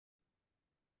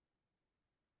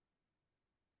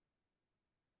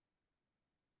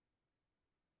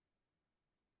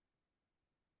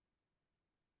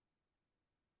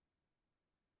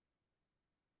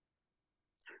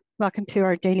Welcome to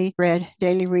our daily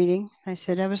reading. I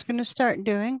said I was going to start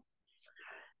doing.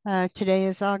 Today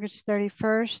is August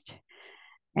 31st,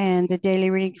 and the daily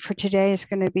reading for today is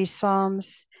going to be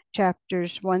Psalms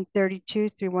chapters 132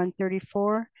 through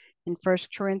 134 and 1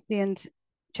 Corinthians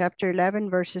chapter 11,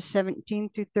 verses 17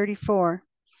 through 34.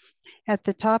 At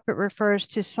the top, it refers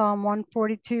to Psalm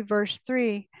 142, verse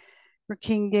 3, where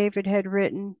King David had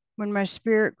written, "When my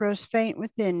spirit grows faint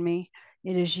within me,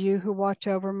 it is you who watch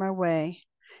over my way."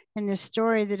 And the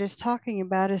story that is talking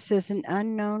about us is an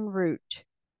unknown route,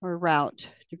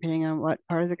 depending on what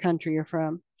part of the country you're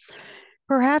from.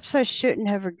 Perhaps I shouldn't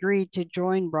have agreed to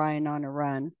join Brian on a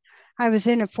run. I was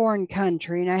in a foreign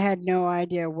country and I had no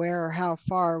idea where or how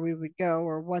far we would go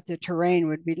or what the terrain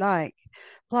would be like.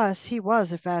 Plus, he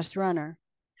was a fast runner.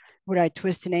 Would I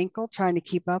twist an ankle trying to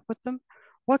keep up with them?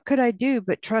 What could I do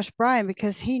but trust Brian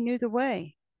because he knew the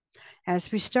way? As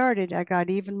we started, I got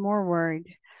even more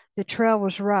worried. The trail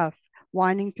was rough,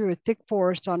 winding through a thick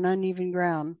forest on uneven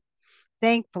ground.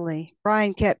 Thankfully,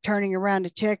 Brian kept turning around to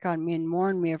check on me and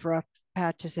warn me of rough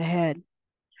patches ahead.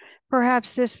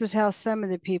 Perhaps this was how some of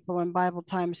the people in Bible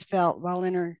times felt while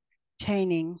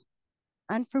entertaining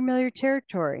unfamiliar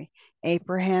territory.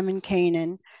 Abraham in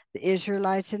Canaan, the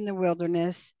Israelites in the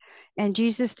wilderness, and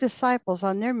Jesus' disciples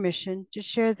on their mission to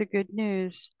share the good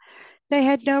news. They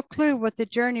had no clue what the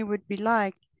journey would be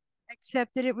like,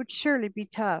 except that it would surely be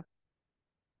tough.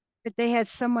 But they had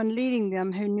someone leading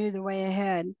them who knew the way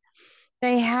ahead.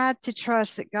 They had to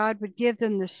trust that God would give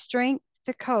them the strength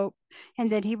to cope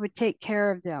and that He would take care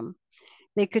of them.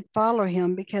 They could follow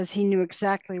Him because He knew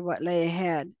exactly what lay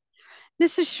ahead.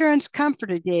 This assurance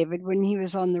comforted David when he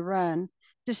was on the run.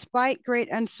 Despite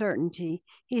great uncertainty,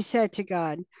 he said to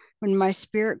God, "When my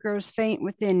spirit grows faint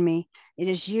within me, it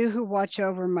is you who watch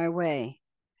over my way."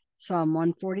 Psalm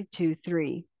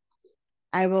 142:3.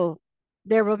 I will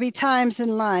There will be times in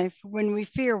life when we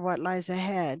fear what lies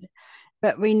ahead,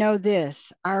 but we know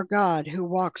this, our God who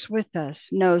walks with us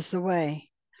knows the way.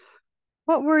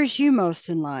 What worries you most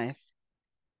in life?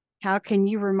 How can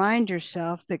you remind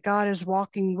yourself that God is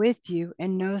walking with you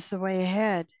and knows the way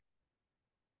ahead?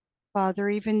 Father,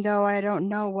 even though I don't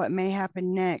know what may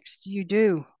happen next, you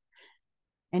do.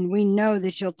 And we know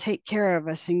that you'll take care of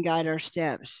us and guide our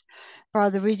steps.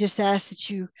 Father, we just ask that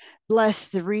you bless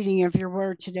the reading of your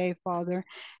word today, Father.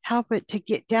 Help it to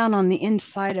get down on the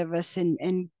inside of us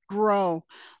and grow.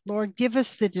 Lord, give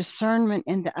us the discernment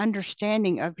and the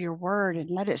understanding of your word and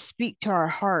let it speak to our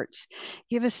hearts.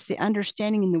 Give us the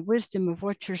understanding and the wisdom of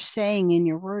what you're saying in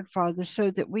your word, Father, so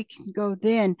that we can go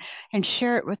then and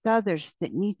share it with others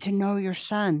that need to know your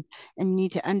son and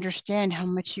need to understand how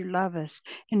much you love us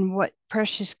and what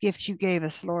precious gift you gave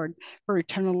us, Lord, for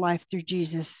eternal life through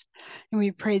Jesus. And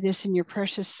we pray this in your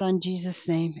precious Son, Jesus'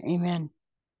 name. Amen.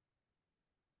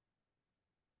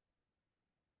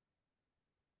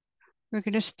 We're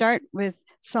going to start with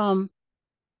Psalm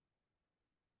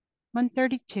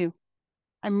 132.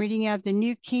 I'm reading out the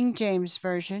New King James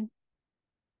Version.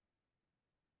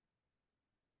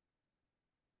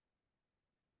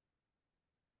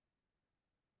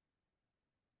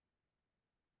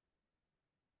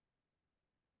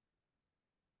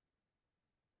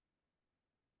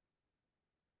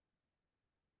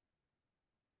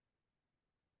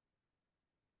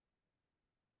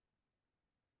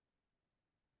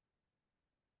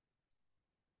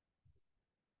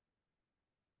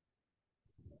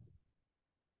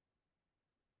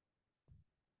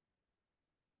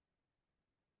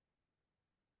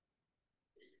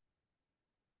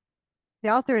 The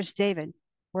author is David.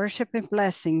 Worship and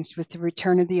blessings with the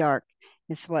return of the ark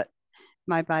is what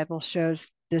my Bible shows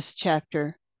this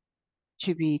chapter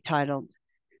to be titled.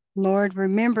 Lord,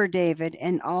 remember David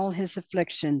and all his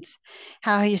afflictions,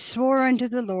 how he swore unto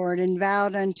the Lord and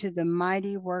vowed unto the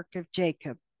mighty work of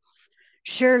Jacob.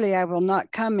 Surely I will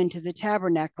not come into the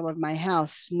tabernacle of my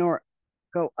house, nor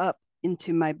go up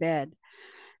into my bed.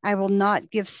 I will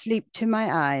not give sleep to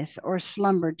my eyes or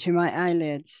slumber to my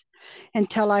eyelids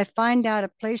until I find out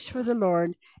a place for the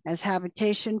Lord as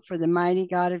habitation for the mighty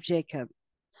God of Jacob.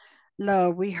 Lo,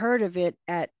 we heard of it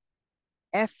at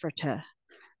Ephratah.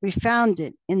 We found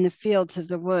it in the fields of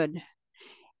the wood.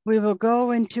 We will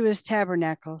go into his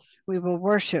tabernacles. We will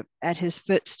worship at his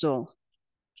footstool.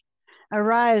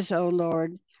 Arise, O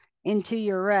Lord, into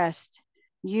your rest,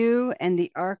 you and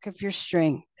the ark of your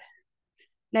strength.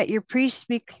 Let your priests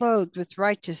be clothed with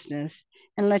righteousness,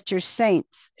 and let your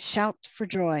saints shout for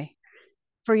joy.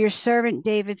 For your servant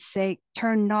David's sake,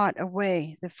 turn not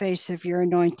away the face of your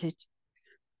anointed.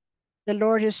 The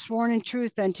Lord has sworn in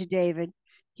truth unto David,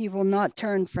 he will not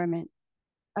turn from it.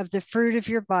 Of the fruit of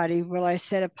your body will I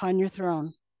set upon your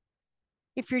throne.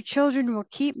 If your children will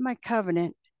keep my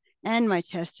covenant and my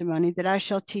testimony that I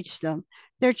shall teach them,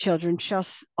 their children shall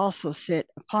also sit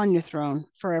upon your throne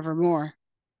forevermore.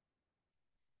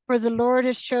 For the Lord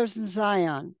has chosen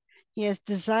Zion. He has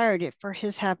desired it for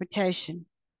his habitation.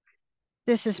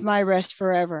 This is my rest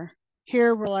forever.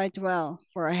 Here will I dwell,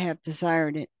 for I have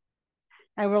desired it.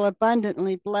 I will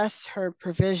abundantly bless her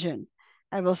provision.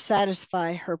 I will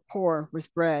satisfy her poor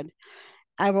with bread.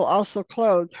 I will also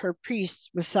clothe her priests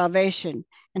with salvation,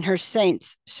 and her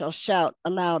saints shall shout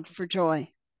aloud for joy.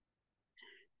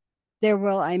 There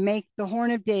will I make the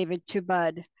horn of David to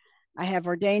bud. I have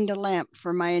ordained a lamp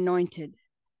for my anointed.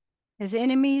 His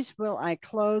enemies will I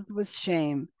clothe with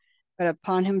shame, but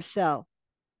upon himself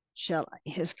shall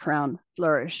his crown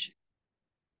flourish.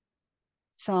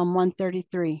 Psalm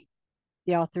 133.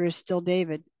 The author is still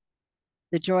David.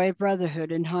 The joy of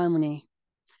brotherhood and harmony.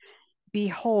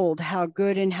 Behold, how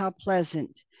good and how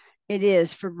pleasant it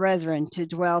is for brethren to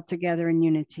dwell together in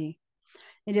unity.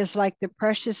 It is like the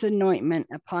precious anointment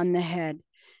upon the head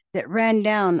that ran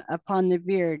down upon the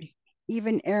beard,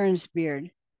 even Aaron's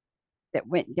beard, that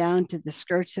went down to the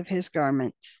skirts of his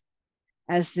garments,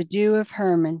 as the dew of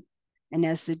Hermon, and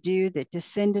as the dew that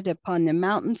descended upon the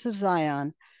mountains of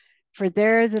Zion. For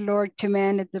there the Lord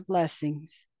commanded the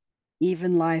blessings,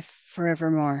 even life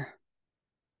forevermore.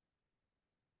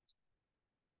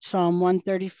 Psalm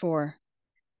 134.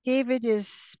 David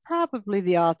is probably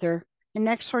the author, an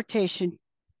exhortation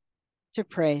to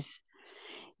praise.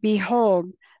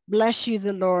 Behold, bless you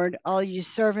the Lord, all you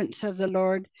servants of the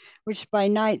Lord, which by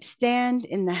night stand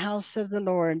in the house of the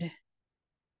Lord.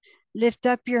 Lift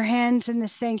up your hands in the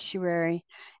sanctuary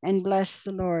and bless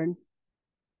the Lord.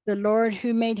 The Lord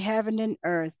who made heaven and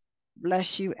earth,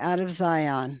 bless you out of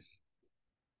Zion.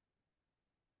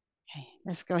 Okay,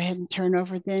 let's go ahead and turn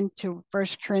over then to 1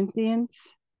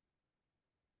 Corinthians.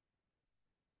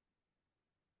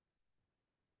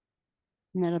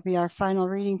 And that'll be our final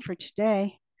reading for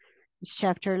today. It's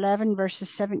chapter 11, verses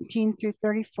 17 through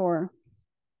 34.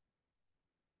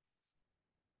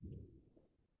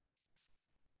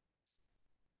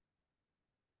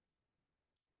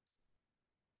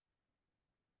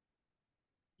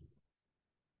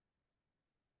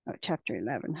 Oh, chapter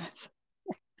 11.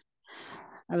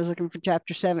 I was looking for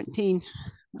chapter 17.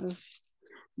 I was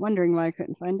wondering why I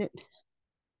couldn't find it.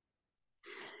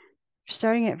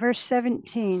 Starting at verse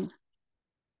 17.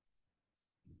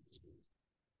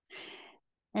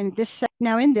 And this,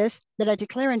 now in this, that I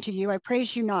declare unto you, I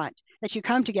praise you not, that you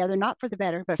come together, not for the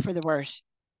better, but for the worse.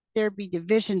 There be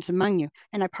divisions among you,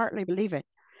 and I partly believe it.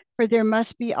 For there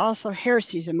must be also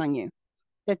heresies among you,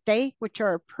 that they which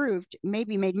are approved may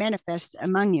be made manifest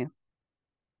among you.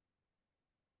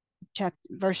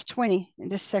 Verse 20, in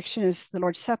this section is the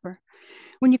Lord's Supper.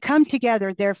 When you come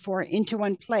together, therefore, into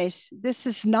one place, this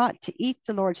is not to eat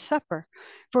the Lord's Supper.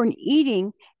 For in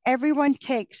eating, everyone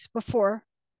takes before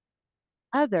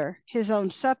other his own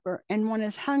supper, and one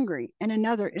is hungry, and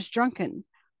another is drunken.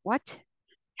 What?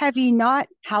 Have ye not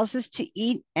houses to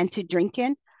eat and to drink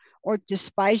in? Or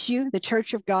despise you the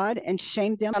church of God, and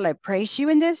shame them? Shall I praise you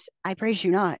in this? I praise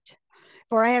you not.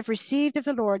 For I have received of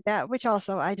the Lord that which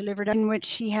also I delivered, in which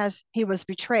he was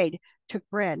betrayed, took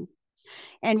bread.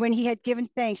 And when he had given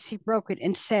thanks, he broke it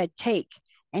and said, take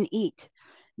and eat.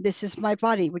 This is my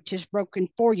body, which is broken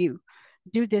for you.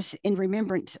 Do this in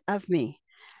remembrance of me.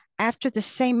 After the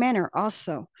same manner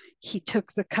also, he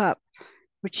took the cup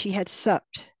which he had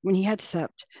supped, when he had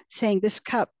supped, saying, this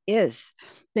cup is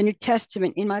the New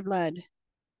Testament in my blood,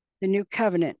 the new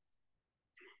covenant.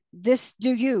 This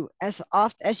do you as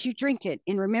oft as you drink it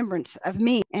in remembrance of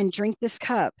me, and drink this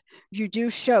cup. You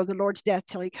do show the Lord's death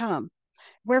till he come.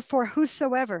 Wherefore,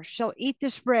 whosoever shall eat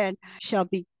this bread shall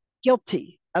be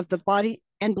guilty of the body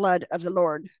and blood of the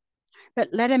Lord. But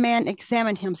let a man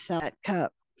examine himself at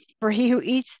cup. For he who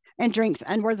eats and drinks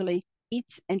unworthily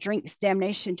eats and drinks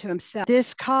damnation to himself.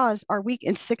 This cause are weak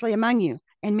and sickly among you,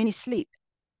 and many sleep.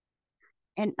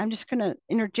 And I'm just going to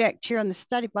interject here on the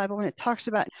study Bible when it talks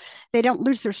about they don't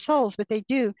lose their souls, but they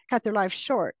do cut their lives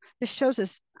short. This shows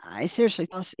us, I seriously,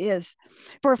 this is.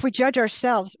 For if we judge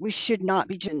ourselves, we should not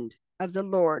be judged of the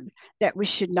Lord, that we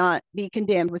should not be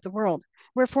condemned with the world.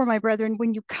 Wherefore, my brethren,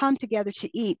 when you come together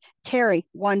to eat, tarry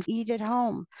one, eat at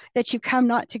home, that you come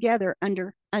not together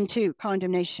unto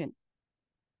condemnation.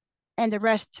 And the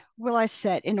rest will I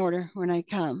set in order when I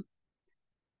come.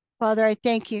 Father, I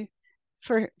thank you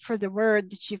for the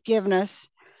word that you've given us.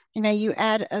 And may you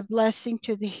add a blessing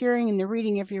to the hearing and the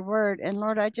reading of your word. And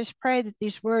Lord, I just pray that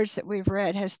these words that we've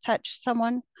read has touched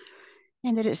someone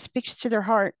and that it speaks to their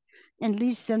heart and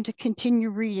leads them to continue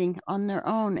reading on their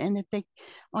own, and that they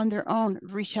on their own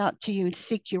reach out to you and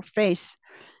seek your face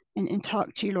and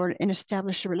talk to you, Lord, and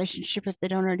establish a relationship if they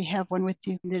don't already have one with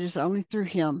you. That is only through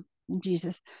him. In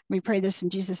Jesus, we pray this in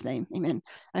Jesus' name. Amen.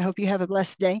 I hope you have a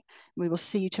blessed day. We will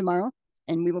see you tomorrow,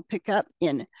 and we will pick up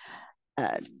in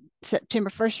September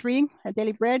 1st reading. A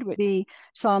daily bread would be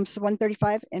Psalms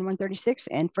 135 and 136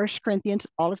 and 1 Corinthians,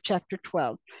 all of chapter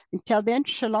 12. Until then,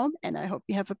 shalom, and I hope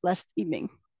you have a blessed evening.